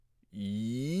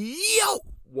Yo!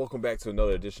 Welcome back to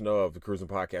another edition of the Cruising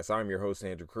Podcast. I'm your host,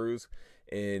 Andrew Cruz,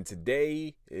 and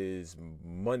today is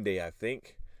Monday, I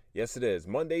think. Yes, it is.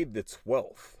 Monday the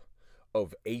 12th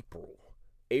of April.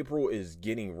 April is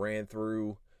getting ran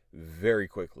through very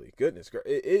quickly. Goodness,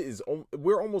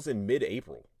 we're almost in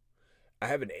mid-April. I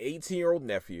have an 18-year-old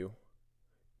nephew.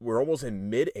 We're almost in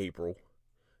mid-April.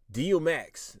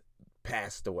 DMX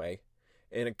passed away,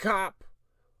 and a cop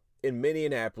in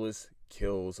Minneapolis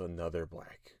kills another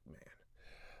black man.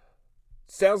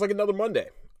 Sounds like another Monday.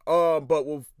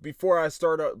 Before I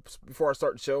start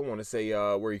the show, I want to say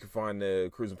where you can find the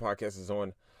Cruising Podcast is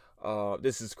on.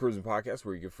 This is Cruising Podcast.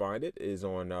 Where you can find it is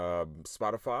on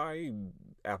Spotify,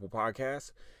 Apple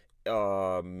Podcasts,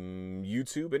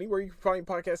 YouTube, anywhere you can find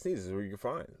podcast needs is where you can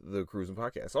find the Cruising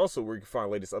Podcast. Also, where you can find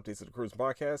latest updates of the Cruising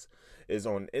Podcast is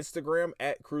on Instagram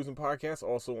at Cruising Podcast.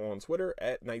 Also on Twitter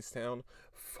at Nightstown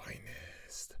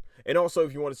Finest. And also,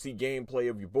 if you want to see gameplay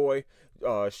of your boy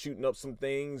shooting up some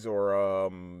things or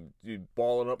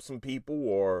balling up some people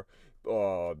or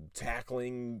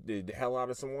tackling the hell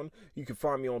out of someone, you can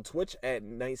find me on Twitch at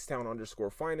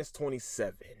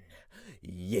Nightstown_Finest27.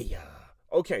 Yeah.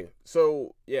 Okay,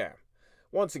 so yeah.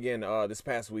 Once again, this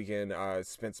past weekend, I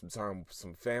spent some time with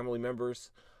some family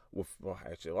members,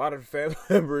 actually a lot of family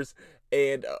members,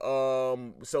 and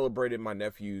celebrated my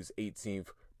nephew's 18th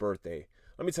birthday.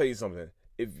 Let me tell you something.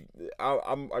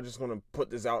 I'm just gonna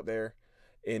put this out there,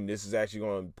 and this is actually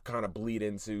gonna kind of bleed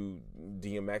into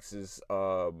DMX's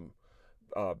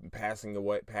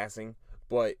passing.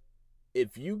 But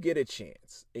if you get a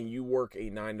chance and you work a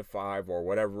 9 to 5 or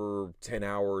whatever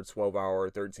 10-hour,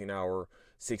 12-hour, 13-hour,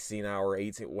 16-hour,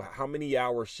 18, how many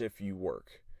hour shift you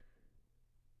work,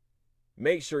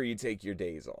 make sure you take your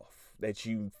days off that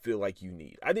you feel like you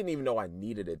need. I didn't even know I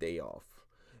needed a day off.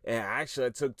 And actually, I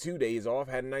took 2 days off,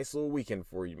 had a nice little weekend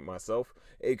for myself,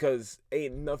 because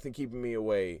ain't nothing keeping me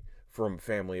away from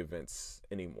family events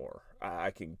anymore.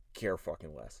 I can care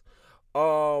fucking less.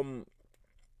 I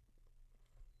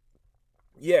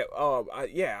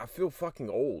feel fucking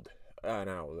old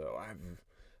now, though.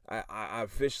 I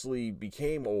officially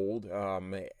became old.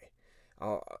 I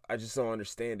just don't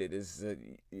understand it. He's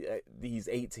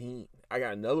 18. I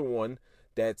got another one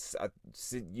that's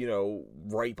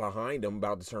right behind him,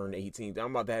 about to turn 18.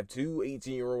 I'm about to have 2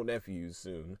 18-year-old nephews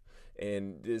soon,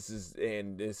 and this is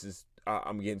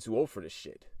I'm getting too old for this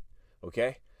shit.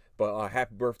 Okay, but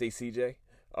happy birthday, CJ.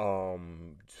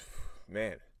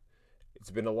 Man,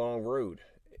 it's been a long road,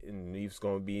 and it's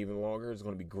going to be even longer. It's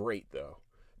going to be great though.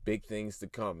 Big things to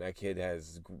come. That kid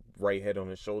has right head on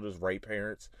his shoulders, right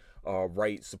parents,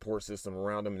 right support system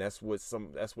around him. That's what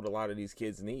a lot of these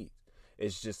kids need.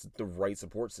 It's just the right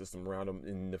support system around them,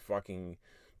 and the fucking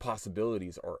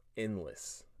possibilities are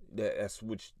endless. That's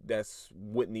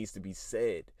what needs to be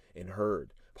said and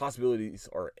heard. Possibilities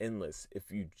are endless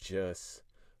if you just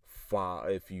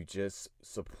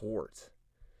support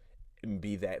and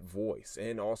be that voice,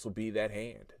 and also be that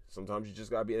hand. Sometimes you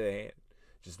just gotta be that hand.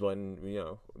 Just letting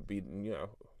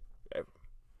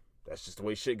that's just the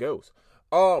way shit goes.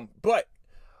 But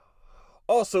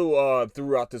also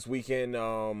throughout this weekend,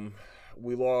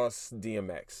 we lost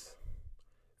DMX,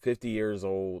 50 years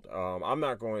old. I'm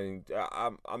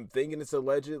thinking it's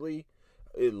allegedly,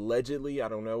 I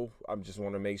don't know. I just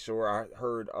want to make sure. I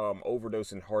heard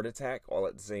overdose and heart attack all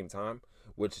at the same time,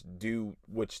 which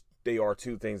they are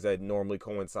two things that normally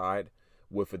coincide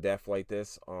with a death like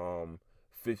this. And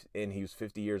he was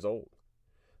 50 years old.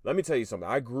 Let me tell you something.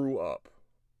 I grew up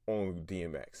on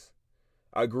DMX.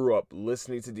 I grew up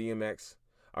listening to DMX.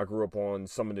 I grew up on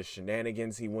some of the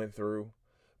shenanigans he went through,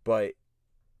 but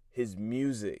his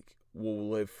music will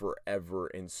live forever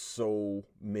in so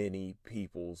many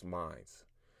people's minds.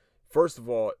 First of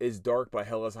all, It's Dark by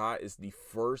Hell is Hot is the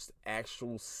first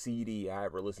actual CD I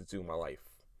ever listened to in my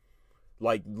life.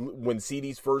 Like, when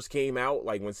CDs first came out,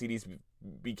 like when CDs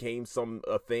became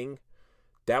a thing,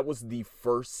 that was the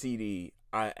first CD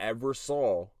I ever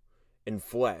saw in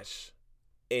flesh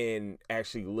and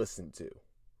actually listened to.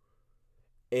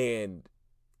 And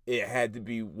it had to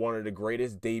be one of the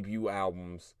greatest debut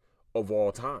albums of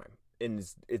all time. And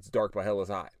it's Dark by Hell is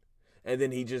Hot. And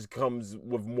then he just comes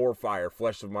with more fire.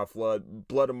 Flesh of my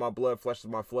blood of my blood, flesh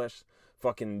of my flesh.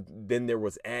 Fucking, then there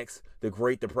was X, the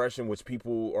Great Depression, which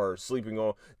people are sleeping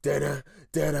on. The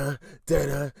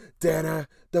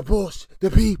bush,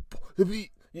 the people,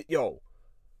 Yo.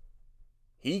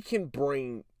 He can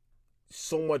bring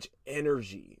so much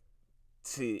energy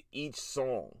to each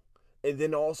song, and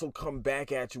then also come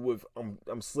back at you with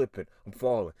I'm slipping, I'm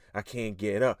falling, I can't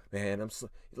get up, man.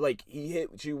 Like, he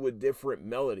hit you with different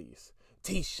melodies.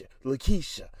 Tisha,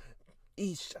 Lakeisha,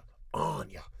 Isha,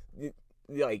 Anya,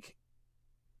 like,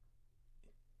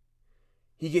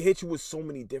 he can hit you with so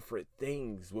many different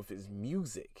things with his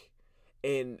music.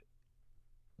 And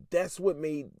that's what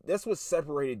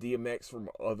separated DMX from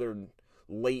other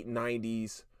late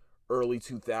 90s, early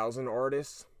 2000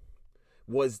 artists,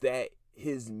 was that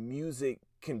his music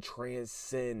can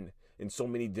transcend in so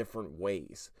many different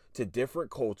ways to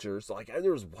different cultures. Like,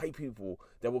 there's white people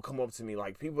that will come up to me,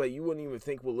 like people that you wouldn't even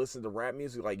think would listen to rap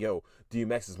music, like, yo,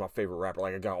 DMX is my favorite rapper,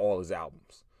 like I got all his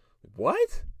albums.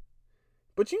 What?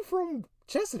 But you from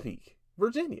Chesapeake,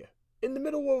 Virginia, in the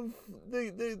middle of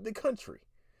the country.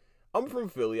 I'm from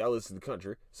Philly. I listen to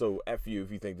country. So F you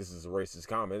if you think this is a racist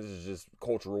comment. This is just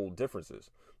cultural differences.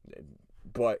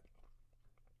 But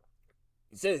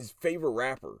he said his favorite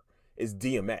rapper is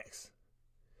DMX.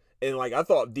 And, like, I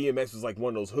thought DMX was, like,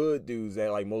 one of those hood dudes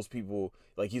that, like, most people,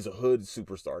 like, he's a hood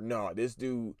superstar. No, this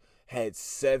dude had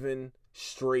 7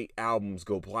 straight albums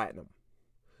go platinum.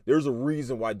 There's a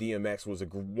reason why DMX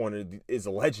is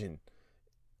a legend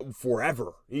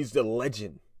forever. He's the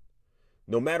legend.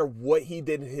 No matter what he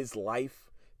did in his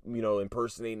life, you know,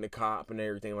 impersonating the cop and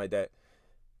everything like that,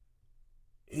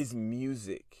 his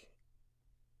music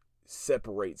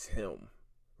separates him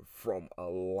from a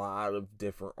lot of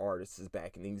different artists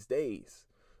back in these days,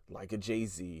 like a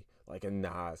Jay-Z, like a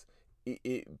Nas.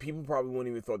 People probably wouldn't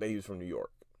even thought that he was from New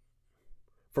York,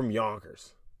 from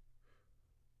Yonkers.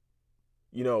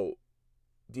 You know,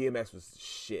 DMX was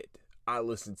shit. I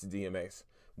listened to DMX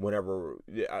whenever,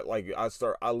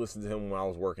 I listened to him when I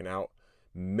was working out.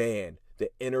 Man, the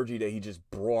energy that he just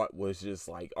brought was just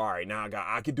like, all right, now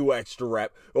I can do extra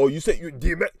rap. Oh, you said you're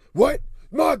DMX? What?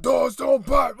 My dogs don't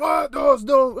bark. My dogs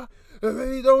don't.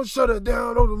 They don't shut it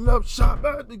down. Open up shop.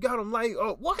 They got them like,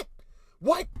 what?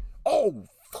 What? Oh,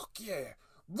 fuck yeah.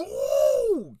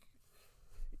 Woo!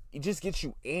 He just gets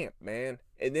you amped, man.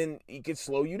 And then he can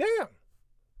slow you down,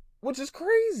 which is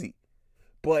crazy.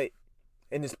 But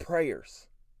in his prayers,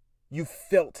 you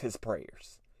felt his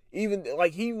prayers. Even,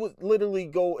 like, he would literally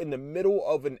go in the middle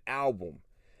of an album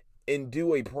and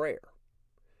do a prayer.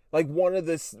 Like, one of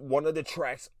the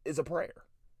tracks is a prayer.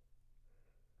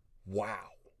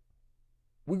 Wow.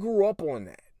 We grew up on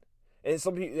that.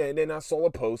 And then I saw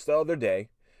a post the other day,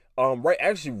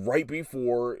 right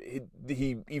before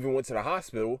he even went to the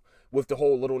hospital with the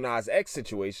whole Lil Nas X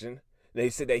situation. They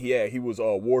said that he was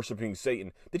worshiping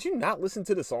Satan. Did you not listen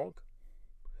to the song?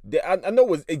 I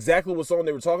know exactly what song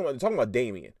they were talking about. They're talking about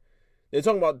Damien. They're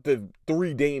talking about the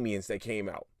 3 Damiens that came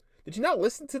out. Did you not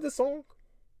listen to the song?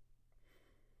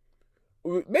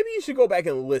 Maybe you should go back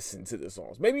and listen to the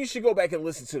songs. Maybe you should go back and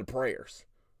listen to the prayers.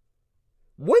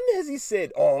 When has he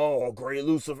said, oh, great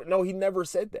Lucifer? No, he never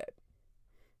said that.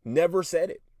 Never said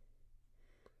it.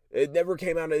 It never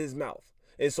came out of his mouth.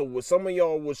 And so when some of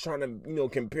y'all was trying to,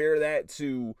 compare that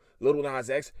to Lil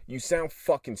Nas X, you sound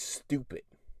fucking stupid.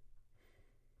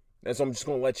 And so I'm just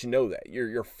going to let you know that.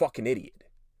 You're a fucking idiot.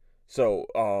 So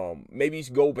maybe you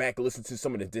should go back and listen to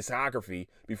some of the discography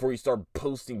before you start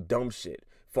posting dumb shit.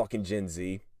 Fucking Gen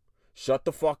Z. Shut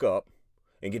the fuck up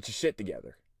and get your shit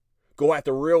together. Go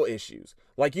after real issues.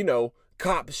 Like,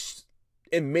 cops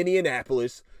in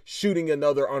Minneapolis shooting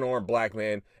another unarmed black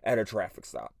man at a traffic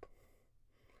stop.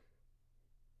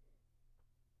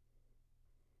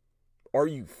 Are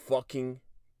you fucking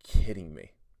kidding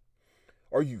me?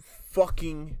 Are you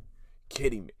fucking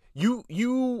kidding me? You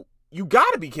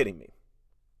gotta be kidding me.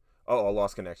 Oh, I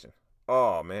lost connection.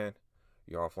 Oh, man.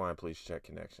 You're offline, please check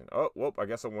connection. Oh, well, I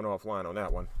guess I went offline on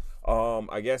that one.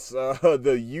 I guess the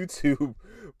YouTube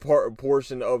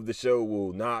portion of the show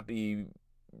will not be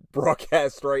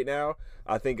broadcast right now.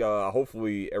 I think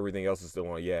hopefully everything else is still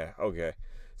on. Yeah, okay.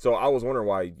 So I was wondering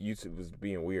why YouTube was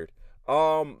being weird.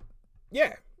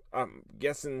 Yeah, I'm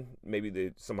guessing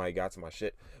maybe somebody got to my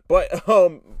shit. But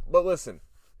listen.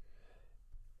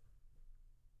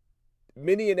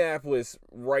 Minneapolis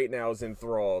right now is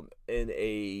enthralled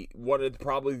in one of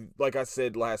probably, like I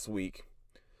said last week,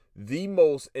 the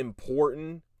most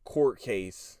important court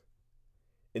case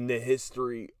in the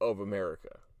history of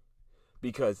America.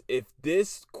 Because if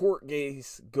this court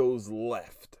case goes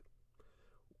left,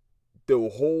 the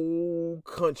whole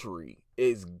country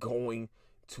is going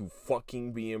to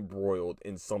fucking be embroiled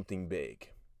in something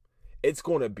big. It's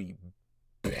going to be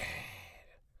bad.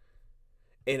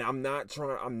 And I'm not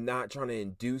trying to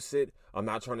induce it. I'm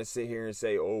not trying to sit here and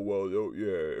say, oh, well,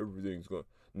 yeah, everything's going.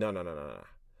 No.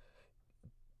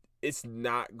 It's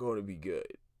not going to be good.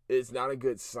 It's not a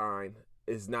good sign.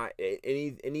 It's not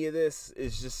any of this.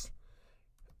 It's just.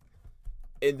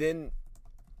 And then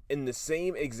in the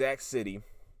same exact city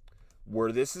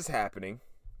where this is happening,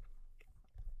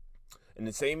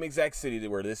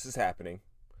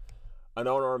 an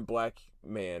unarmed black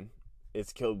man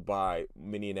is killed by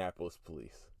Minneapolis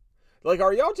police. Like,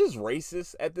 are y'all just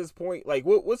racist at this point? Like,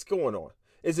 what's going on?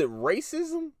 Is it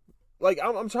racism? Like,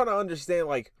 I'm trying to understand,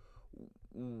 like,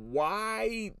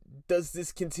 why does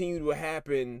this continue to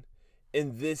happen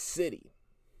in this city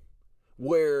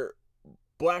where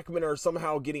black men are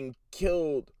somehow getting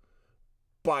killed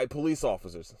by police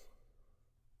officers?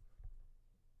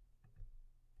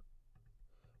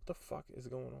 What the fuck is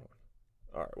going on?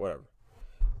 All right, whatever.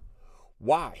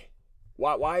 Why?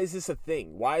 Why is this a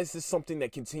thing? Why is this something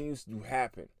that continues to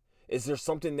happen? Is there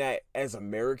something that as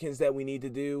Americans that we need to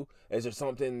do? Is there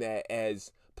something that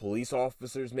as police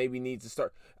officers maybe need to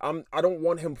start? I don't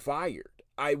want him fired.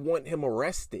 I want him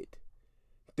arrested.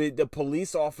 The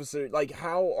police officer, like,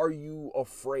 how are you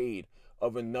afraid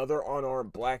of another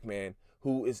unarmed black man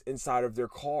who is inside of their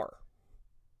car?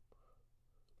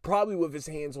 Probably with his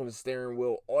hands on the steering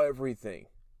wheel, everything.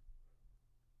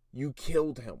 You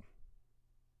killed him.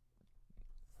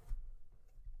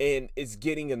 And it's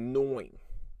getting annoying.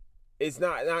 It's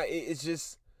not it's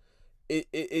just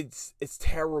it's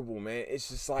terrible, man. It's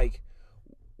just like,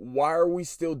 why are we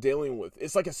still dealing with?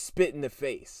 It's like a spit in the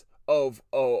face of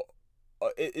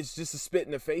it's just a spit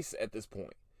in the face at this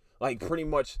point. Like, pretty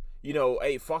much, you know,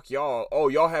 hey, fuck y'all. Oh,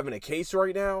 y'all having a case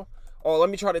right now? Oh, let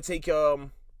me try to take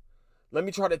the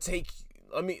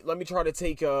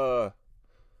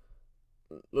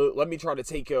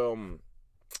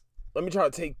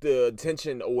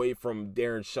attention away from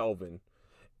Darren Shelvin,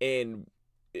 and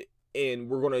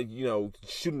we're gonna, you know,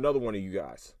 shoot another one of you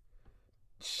guys.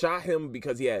 Shot him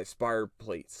because he had expired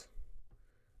plates.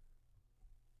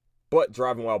 But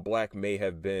driving while black may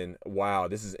have been, wow,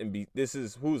 who's this?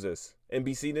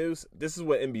 NBC News? This is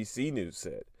what NBC News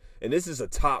said. And this is a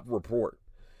top report.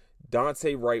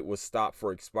 Daunte Wright was stopped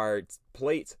for expired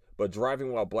plates, but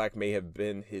driving while black may have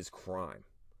been his crime.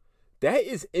 That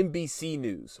is NBC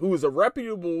News, who is a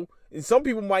reputable, and some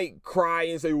people might cry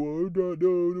and say, well,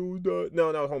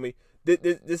 no, homie.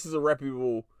 This is a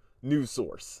reputable news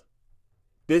source.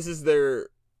 This is their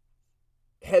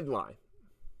headline.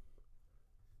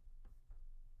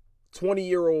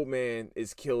 20-year-old man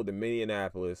is killed in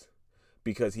Minneapolis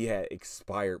because he had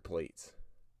expired plates.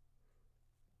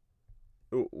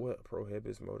 What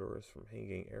prohibits motorists from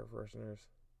hanging air fresheners?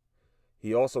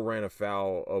 He also ran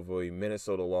afoul of a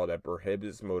Minnesota law that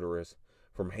prohibits motorists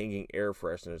from hanging air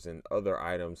fresheners and other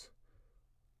items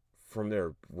from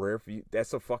their rear view.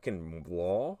 That's a fucking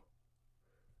law?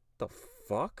 The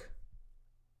fuck?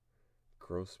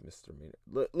 Gross misdemeanor.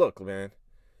 Look, man.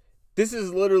 This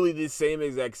is literally the same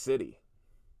exact city.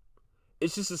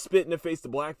 It's just a spit in the face to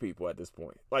black people at this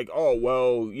point. Like, oh,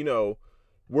 well, you know,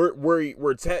 we're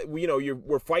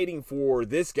fighting for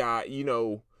this guy, you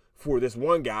know, for this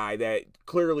one guy that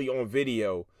clearly on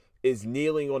video is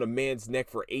kneeling on a man's neck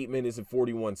for 8 minutes and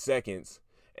 41 seconds.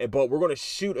 But we're going to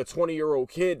shoot a 20-year-old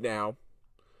kid now.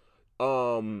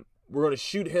 We're going to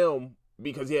shoot him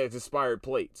because he has expired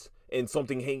plates and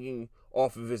something hanging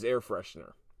off of his air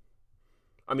freshener.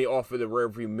 I mean, off of the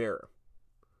rearview mirror.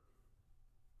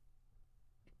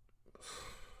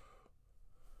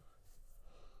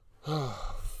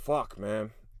 Fuck,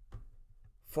 man.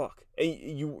 Fuck. And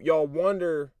y'all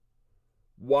wonder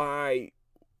why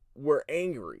we're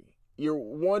angry. You're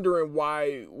wondering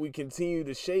why we continue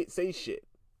to say shit.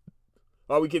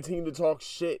 Why we continue to talk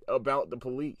shit about the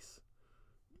police.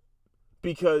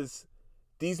 Because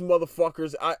these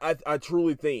motherfuckers, I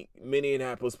truly think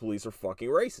Minneapolis police are fucking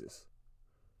racist.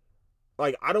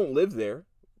 Like, I don't live there,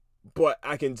 but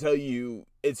I can tell you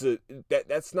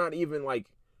that's not even like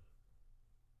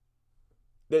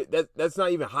that's not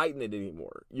even hiding it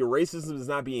anymore. Your racism is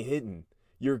not being hidden.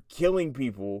 You're killing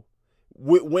people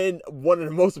when one of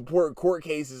the most important court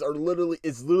cases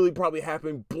it's literally probably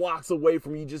happening blocks away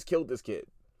from you just killed this kid.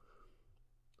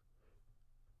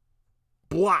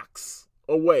 Blocks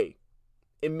away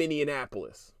in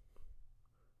Minneapolis.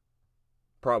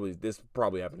 This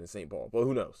probably happened in St. Paul, but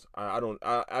who knows? I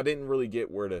didn't really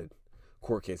get where the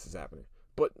court case is happening,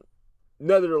 but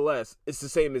nevertheless, it's the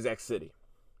same exact city.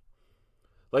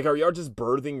 Like, are y'all just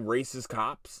birthing racist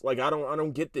cops? Like, I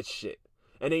don't get this shit.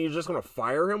 And then you're just gonna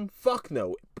fire him? Fuck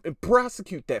no. And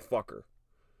prosecute that fucker.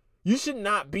 You should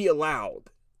not be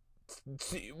allowed.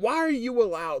 Why are you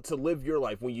allowed to live your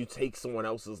life when you take someone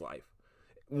else's life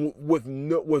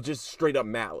with just straight up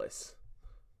malice?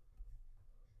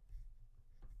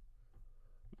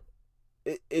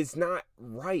 It's not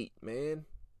right, man.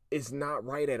 It's not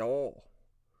right at all.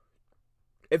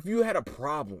 If you had a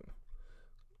problem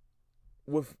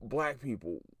with black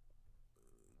people,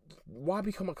 why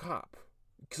become a cop?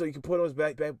 so you can put us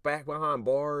back behind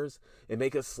bars and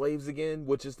make us slaves again,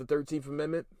 which is the 13th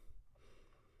Amendment?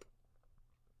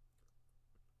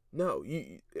 No,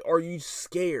 are you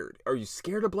scared? Are you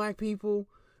scared of black people?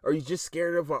 Are you just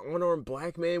scared of an unarmed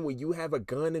black man when you have a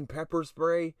gun and pepper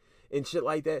spray and shit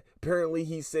like that? Apparently,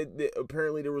 he said that.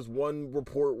 Apparently, there was one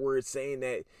report where it's saying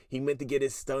that he meant to get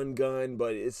his stun gun,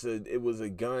 but it was a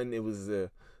gun. It was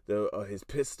his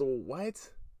pistol.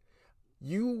 What?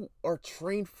 You are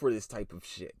trained for this type of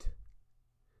shit.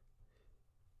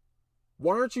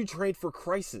 Why aren't you trained for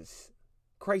crises?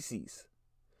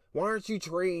 Why aren't you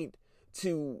trained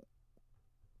to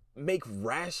make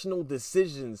rational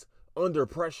decisions under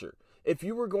pressure? If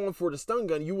you were going for the stun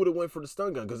gun, you would have went for the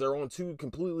stun gun because they're on two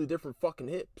completely different fucking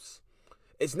hips.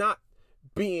 It's not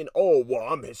being, oh, well,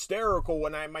 I'm hysterical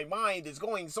when my mind is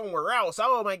going somewhere else.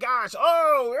 Oh my gosh.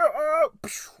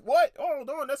 What? Oh, hold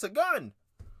on, that's a gun.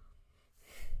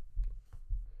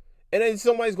 And then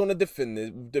somebody's going to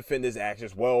defend his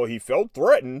actions. Well, he felt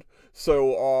threatened,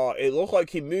 so it looked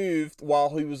like he moved while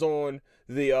he was on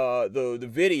the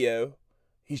video.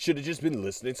 He should have just been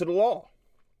listening to the law.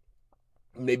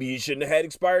 Maybe he shouldn't have had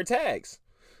expired tags.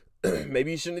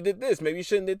 Maybe he shouldn't have did this. Maybe he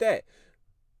shouldn't have did that.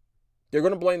 They're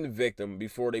going to blame the victim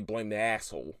before they blame the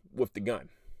asshole with the gun.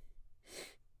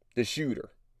 The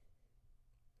shooter.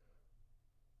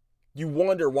 You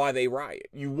wonder why they riot.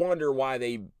 You wonder why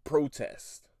they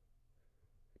protest.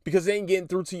 Because they ain't getting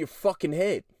through to your fucking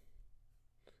head.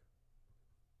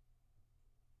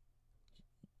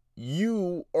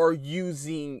 You are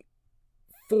using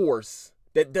force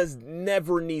that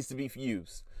never needs to be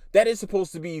used. That is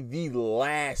supposed to be the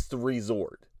last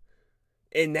resort.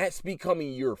 And that's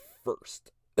becoming your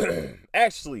first.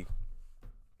 Actually,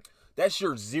 that's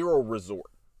your zero resort.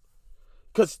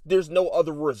 Because there's no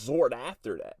other resort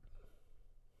after that.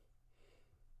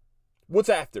 What's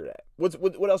after that?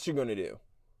 What else you going to do?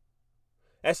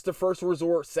 That's the first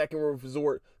resort, second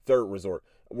resort, third resort.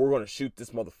 We're going to shoot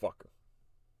this motherfucker.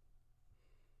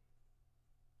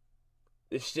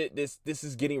 This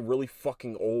is getting really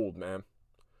fucking old, man.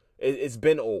 It's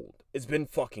been old. It's been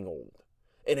fucking old.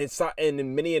 And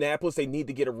in Minneapolis, they need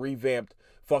to get a revamped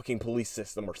fucking police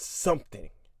system or something.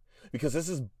 Because this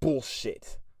is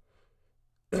bullshit.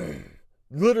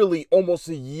 Literally almost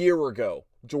a year ago,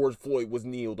 George Floyd was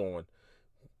kneeled on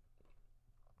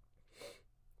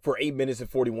for 8 minutes and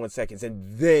 41 seconds.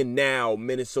 And then now,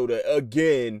 Minnesota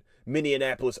again,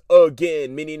 Minneapolis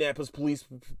again, Minneapolis police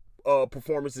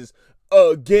performances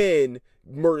again,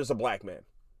 murders a black man.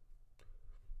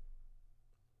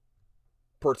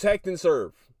 Protect and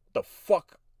serve. The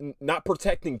fuck? Not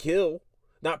protect and kill.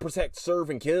 Not protect, serve,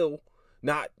 and kill.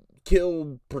 Not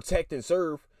kill, protect, and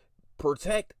serve.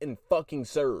 Protect and fucking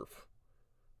serve.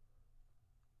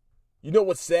 You know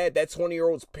what's sad? That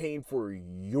 20-year-old's paying for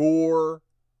your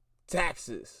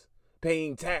taxes.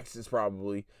 Paying taxes,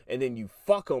 probably. And then you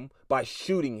fuck him by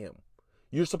shooting him.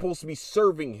 You're supposed to be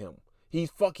serving him.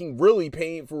 He's fucking really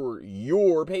paying for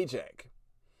your paycheck.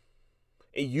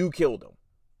 And you killed him.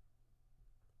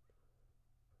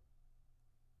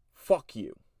 Fuck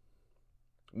you,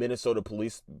 Minnesota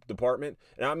Police Department.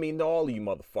 And I mean to all of you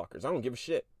motherfuckers. I don't give a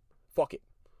shit. Fuck it.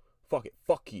 Fuck it.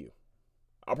 Fuck you.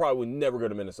 I probably would never go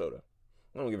to Minnesota.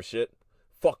 I don't give a shit.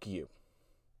 Fuck you.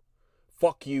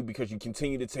 Fuck you because you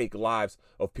continue to take lives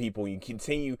of people. You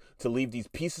continue to leave these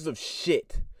pieces of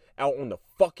shit out on the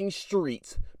fucking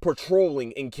streets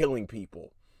patrolling and killing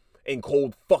people in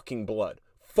cold fucking blood.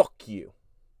 Fuck you.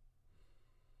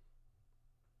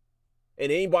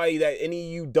 And any of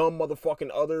you dumb motherfucking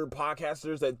other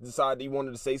podcasters that decided you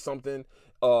wanted to say something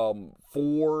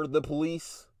for the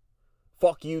police,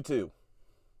 fuck you too.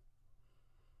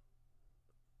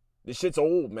 This shit's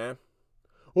old, man.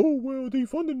 Oh, well,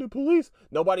 defunding the police.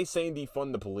 Nobody's saying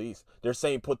defund the police. They're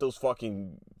saying put those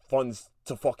fucking funds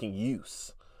to fucking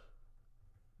use.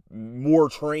 More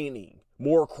training.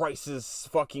 More crisis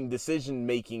fucking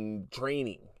decision-making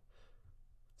training.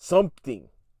 Something.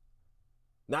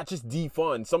 Not just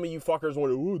defund. Some of you fuckers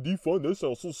want to, defund, that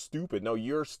sounds so stupid. No,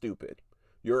 you're stupid.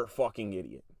 You're a fucking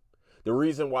idiot. The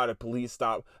reason why the police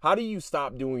stop, how do you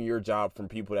stop doing your job from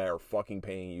people that are fucking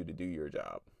paying you to do your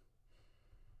job?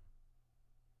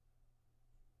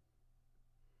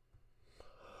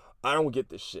 I don't get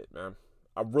this shit, man.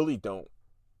 I really don't.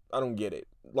 I don't get it.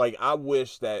 Like, I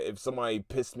wish that if somebody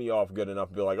pissed me off good enough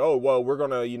to be like, oh, well, we're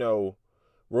going to,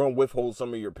 we're going to withhold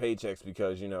some of your paychecks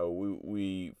because,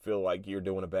 we feel like you're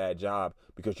doing a bad job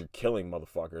because you're killing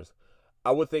motherfuckers.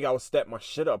 I would think I would step my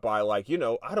shit up by, like,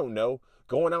 I don't know,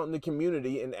 going out in the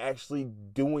community and actually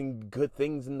doing good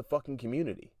things in the fucking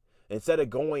community. Instead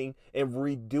of going and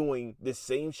redoing the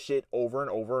same shit over and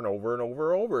over and over and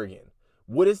over and over again.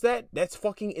 What is that? That's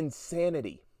fucking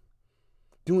insanity.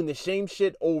 Doing the same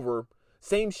shit over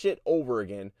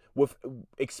again with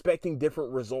expecting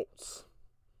different results.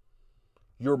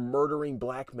 You're murdering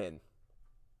black men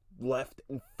left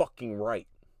and fucking right.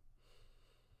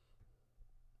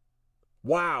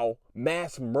 Wow,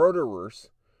 mass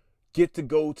murderers get to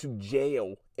go to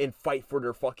jail and fight for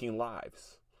their fucking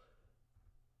lives.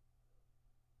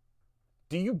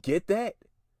 Do you get that?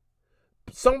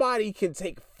 Somebody can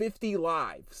take 50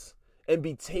 lives and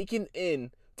be taken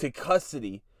in to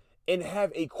custody and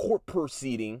have a court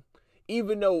proceeding,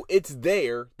 even though it's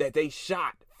there that they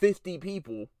shot 50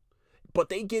 people, but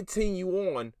they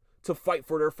continue on to fight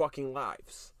for their fucking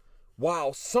lives.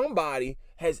 While somebody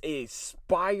has a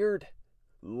expired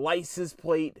license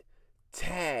plate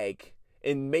tag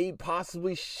and may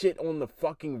possibly shit on the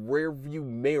fucking rear view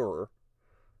mirror,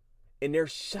 and they're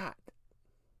shot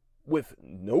with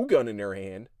no gun in their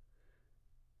hand,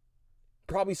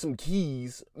 probably some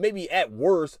keys, maybe at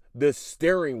worst the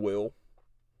steering wheel.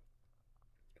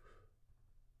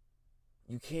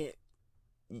 You can't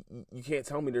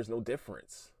tell me there's no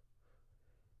difference,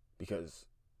 because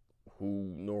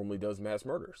who normally does mass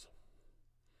murders?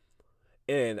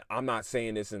 And I'm not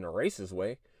saying this in a racist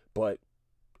way, but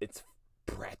it's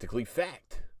practically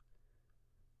fact.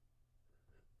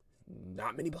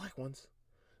 Not many black ones,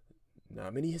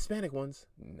 not many Hispanic ones,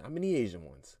 not many Asian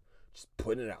ones. Just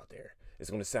putting it out there. It's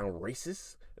going to sound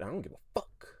racist, and I don't give a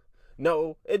fuck.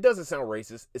 No, it doesn't sound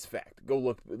racist. It's fact. Go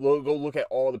look at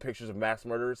all the pictures of mass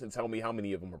murderers and tell me how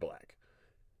many of them are black.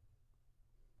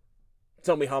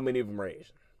 Tell me how many of them are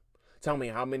Asian. Tell me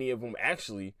how many of them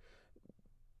actually,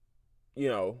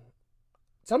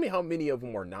 tell me how many of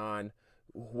them are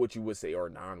what you would say are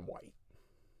non-white.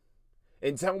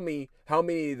 And tell me how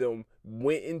many of them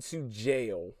went into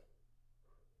jail.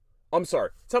 I'm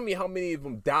sorry. Tell me how many of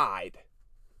them died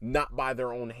not by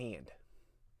their own hand.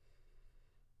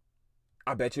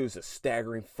 I bet you it's a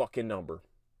staggering fucking number.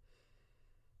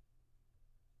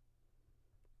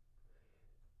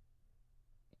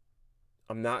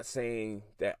 I'm not saying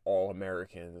that all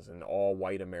Americans and all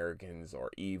white Americans are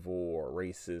evil or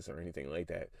racist or anything like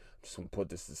that. I'm just going to put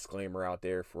this disclaimer out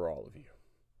there for all of you.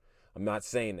 I'm not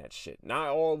saying that shit. Not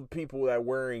all the people that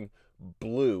wearing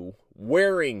blue,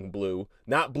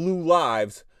 not blue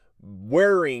lives,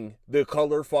 wearing the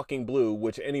color fucking blue,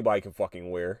 which anybody can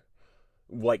fucking wear,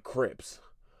 like Crips.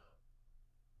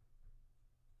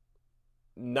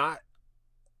 Not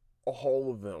all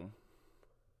of them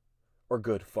are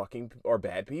good fucking or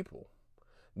bad people.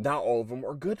 Not all of them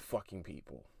are good fucking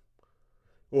people.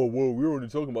 Oh, well, we're only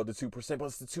talking about the 2%, but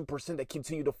it's the 2% that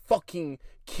continue to fucking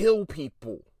kill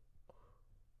people.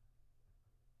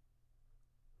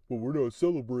 Well, we're not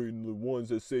celebrating the ones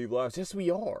that save lives. Yes, we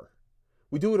are.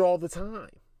 We do it all the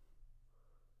time.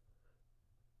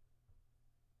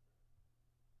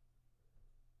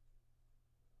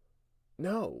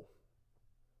 No,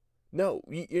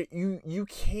 you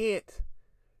can't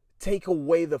take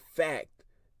away the fact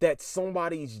that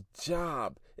somebody's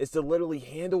job is to literally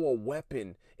handle a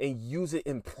weapon and use it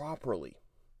improperly.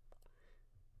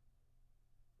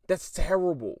 That's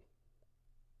terrible.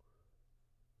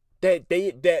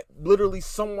 That literally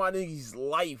somebody's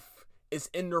life is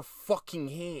in their fucking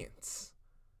hands.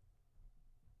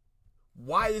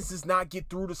 Why does this not get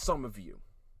through to some of you?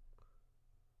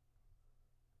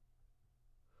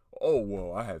 Oh,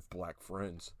 well, I have black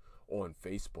friends on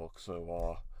Facebook,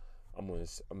 so I'm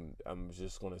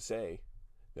just gonna say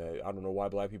that I don't know why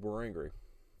black people are angry.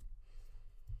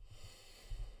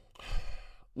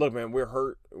 Look, man, we're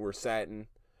hurt, we're saddened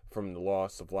from the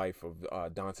loss of life of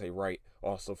Dante Wright,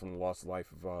 also from the loss of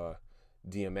life of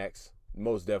DMX.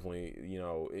 Most definitely,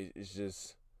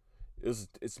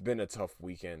 it's been a tough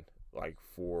weekend, like,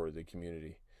 for the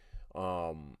community.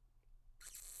 I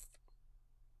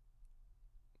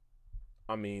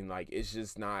mean, like, it's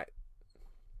just not.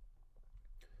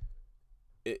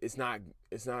 It's not.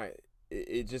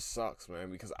 It just sucks,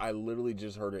 man. Because I literally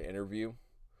just heard an interview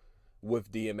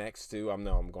with DMX too. I'm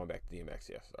going back to DMX.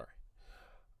 Yes, sorry.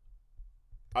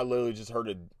 I literally just heard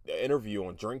an interview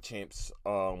on Drink Champs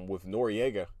with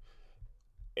Noriega,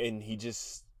 and he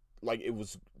just, like, it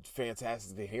was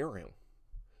fantastic to hear him,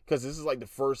 because this is like the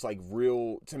first, like,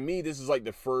 real, to me, this is like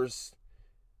the first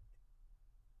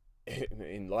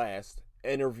and last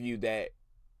interview that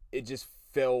it just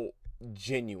felt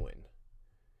genuine.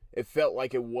 It felt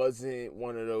like it wasn't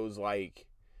one of those, like,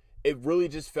 it really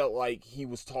just felt like he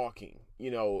was talking,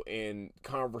 and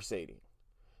conversating.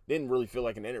 Didn't really feel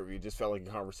like an interview, it just felt like a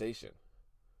conversation.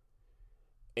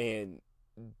 And,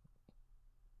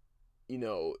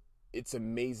 it's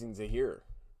amazing to hear.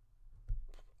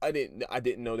 I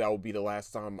didn't know that would be the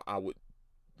last time I would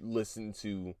listen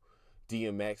to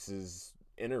DMX's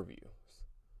interview.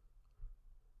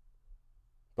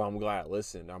 But I'm glad I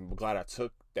listened. I'm glad I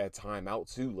took that time out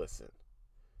to listen.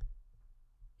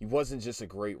 He wasn't just a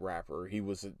great rapper. He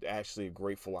was actually a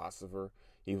great philosopher.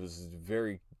 He was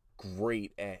very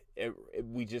great at.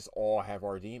 We just all have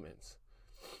our demons.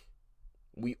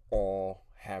 We all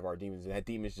have our demons, and that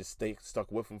demons just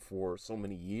stuck with him for so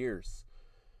many years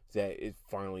that it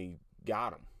finally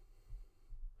got him.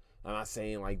 I'm not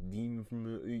saying like demon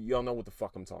from y'all know what the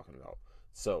fuck I'm talking about.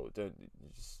 So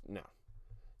just no.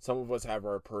 Some of us have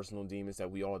our personal demons that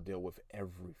we all deal with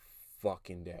every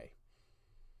fucking day.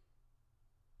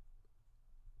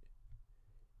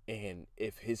 And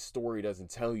if his story doesn't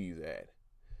tell you that,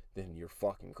 then you're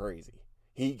fucking crazy.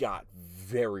 He got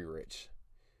very rich.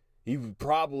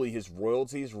 His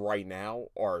royalties right now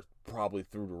are probably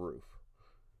through the roof.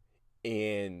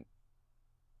 And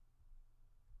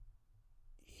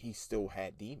he still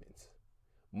had demons.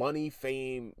 Money,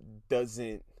 fame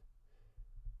doesn't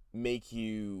make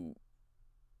you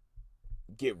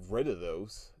get rid of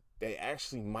those. They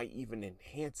actually might even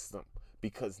enhance them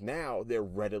because now they're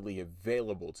readily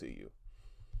available to you.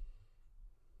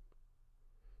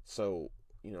 So,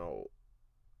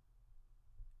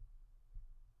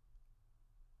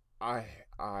 I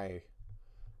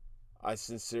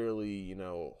sincerely,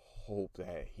 hope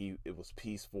that it was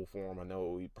peaceful for him. I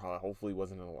know he hopefully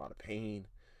wasn't in a lot of pain.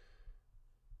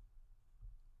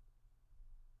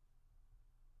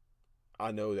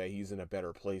 I know that he's in a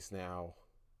better place now.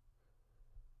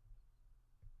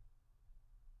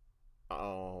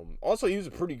 Also, he was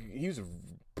a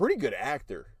pretty good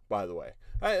actor, by the way.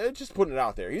 I just putting it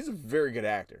out there. He's a very good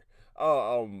actor.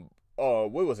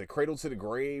 What was it? Cradle to the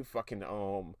Grave. Fucking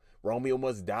Romeo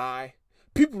Must Die.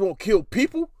 People don't kill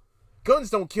people. Guns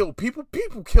don't kill people.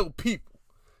 People kill people.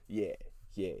 Yeah.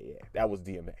 That was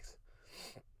DMX.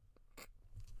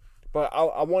 But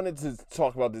I wanted to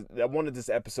talk about this. I wanted this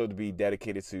episode to be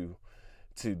dedicated to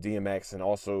DMX and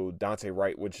also Dante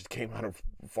Wright, which came out of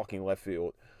fucking left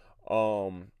field.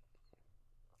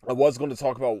 I was going to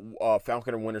talk about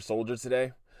Falcon and Winter Soldier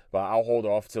today, but I'll hold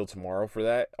off till tomorrow for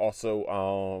that. Also,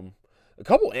 a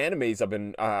couple animes I've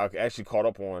been actually caught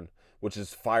up on, which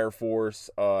is Fire Force,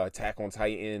 Attack on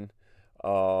Titan.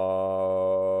 There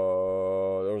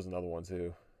was another one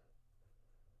too.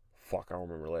 Fuck, I'll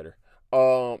remember later.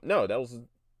 No, that was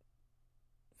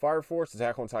Fire Force,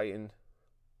 Attack on Titan.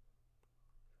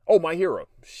 Oh, My Hero.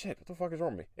 Shit, what the fuck is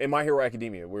wrong with me? And My Hero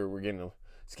Academia.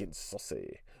 It's getting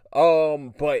saucy.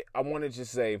 But I want to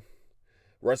just say,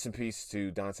 rest in peace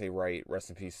to Dante Wright. Rest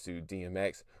in peace to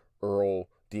DMX, Earl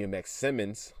DMX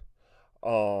Simmons.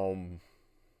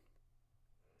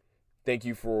 Thank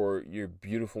you for your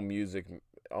beautiful music.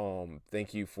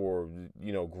 Thank you for,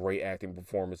 great acting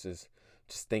performances.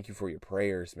 Just thank you for your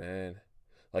prayers, man.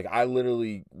 Like,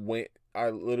 when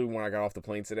I got off the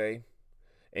plane today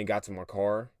and got to my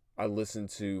car, I listened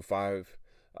to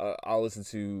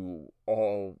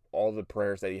all the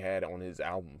prayers that he had on his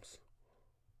albums.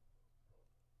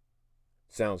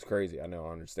 Sounds crazy, I know,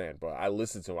 I understand, but I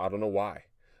listened to him. I don't know why.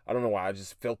 I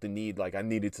just felt the need, like I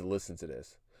needed to listen to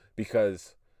this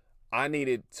because I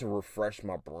needed to refresh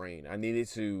my brain. I needed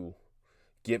to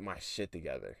get my shit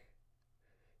together.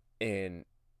 And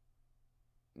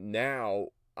now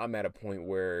I'm at a point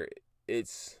where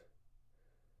it's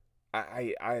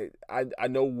I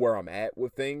know where I'm at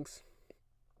with things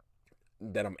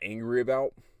that I'm angry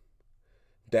about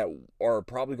that are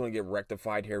probably going to get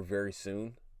rectified here very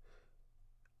soon.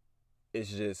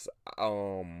 It's just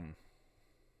I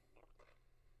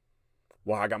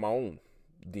got my own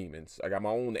demons. I got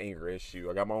my own anger issue.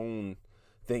 I got my own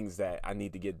things that I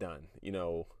need to get done.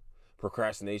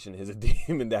 Procrastination is a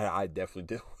demon that I definitely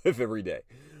deal with every day.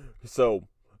 So,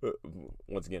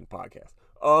 once again, podcast.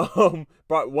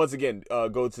 But once again,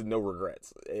 go to No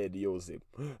Regrets and you'll see.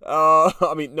 Go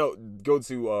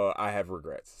to I Have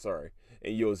Regrets. Sorry,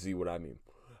 and you'll see what I mean.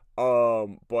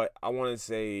 But I want to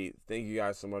say thank you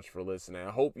guys so much for listening. I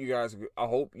hope you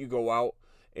go out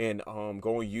and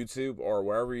go on YouTube or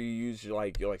wherever you use your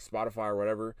like Spotify or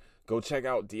whatever. Go check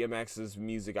out DMX's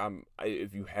music.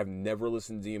 If you have never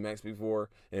listened to DMX before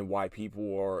and why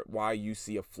you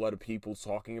see a flood of people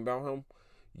talking about him,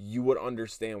 you would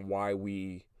understand why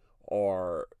we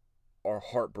are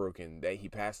heartbroken that he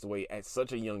passed away at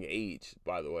such a young age.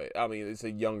 By the way, I mean it's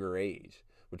a younger age,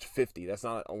 which 50. That's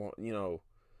not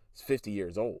it's 50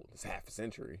 years old. It's half a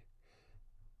century.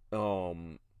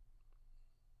 From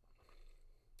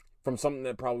something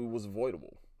that probably was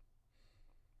avoidable.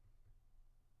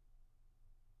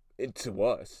 To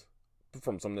us,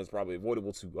 from something that's probably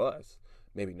avoidable to us,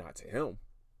 Maybe not to him,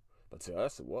 but to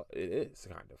us, it is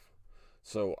kind of.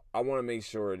 So I want to make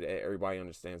sure that everybody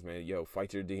understands, man. Yo,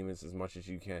 fight your demons as much as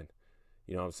you can.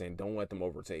 You know what I'm saying? Don't let them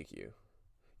overtake you.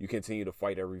 You continue to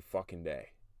fight every fucking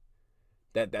day.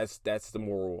 That's the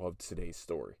moral of today's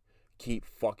story. Keep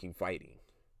fucking fighting.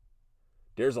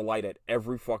 There's a light at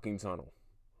every fucking tunnel.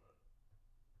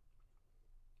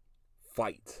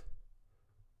 Fight.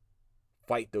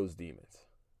 Fight those demons.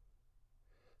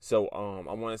 So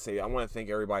I want to thank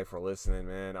everybody for listening,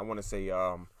 man. I want to say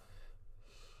I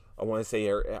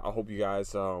hope you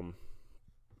guys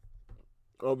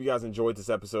enjoyed this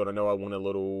episode. I know I went a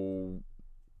little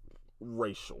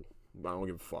racial. I don't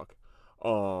give a fuck.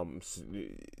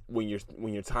 When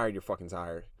you're tired, you're fucking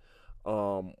tired.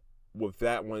 With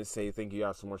that, I want to say thank you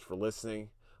guys so much for listening.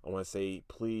 I want to say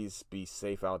please be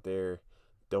safe out there.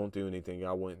 Don't do anything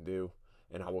I wouldn't do.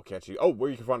 And I will catch you. Oh, where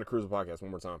you can find the Cruising Podcast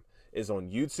one more time is on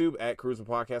YouTube at Cruising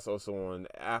Podcast. Also on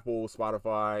Apple,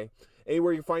 Spotify,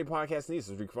 anywhere you find podcast needs.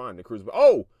 You can find the Cruising.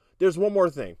 Oh, there's one more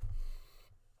thing.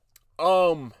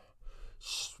 No,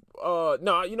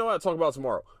 you know what? I'll talk about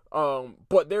tomorrow.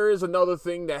 But there is another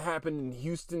thing that happened in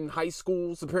Houston high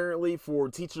schools apparently for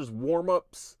teachers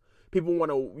warm-ups.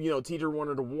 People teacher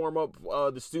wanted to warm up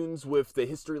the students with the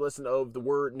history lesson of the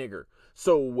word nigger.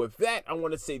 So with that, I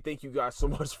want to say thank you guys so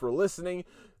much for listening.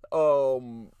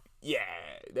 Yeah,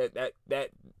 that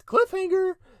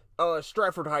cliffhanger,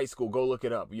 Stratford High School, go look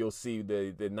it up. You'll see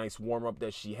the nice warm up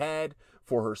that she had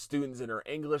for her students in her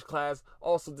English class.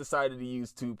 Also decided to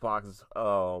use Tupac's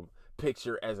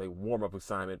picture as a warm up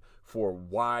assignment for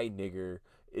why nigger.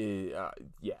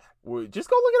 Just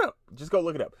go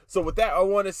look it up. So with that, I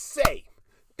want to say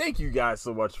thank you guys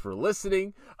so much for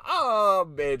listening.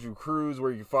 I'm Andrew Cruz,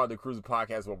 where you can find the Cruising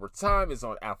Podcast one more time. It's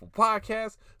on Apple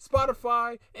Podcasts,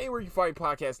 Spotify, anywhere you can find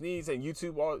podcast needs, and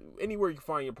YouTube, anywhere you can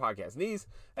find your podcast needs,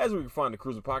 as where you can find the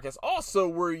Cruising Podcast. Also,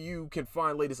 where you can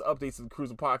find latest updates of the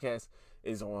Cruising Podcast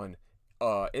is on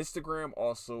Instagram,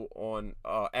 also on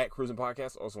at Cruising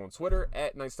Podcast, also on Twitter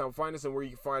at Nicetown Finest, and where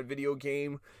you can find video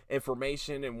game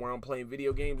information and where I'm playing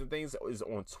video games and things is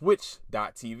on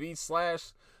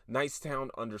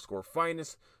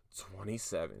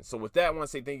twitch.tv/Nicetown_Finest27. So with that, I want to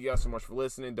say thank you guys so much for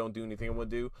listening. Don't do anything I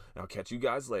want to do, and I'll catch you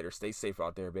guys later. Stay safe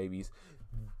out there, babies.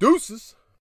 Deuces.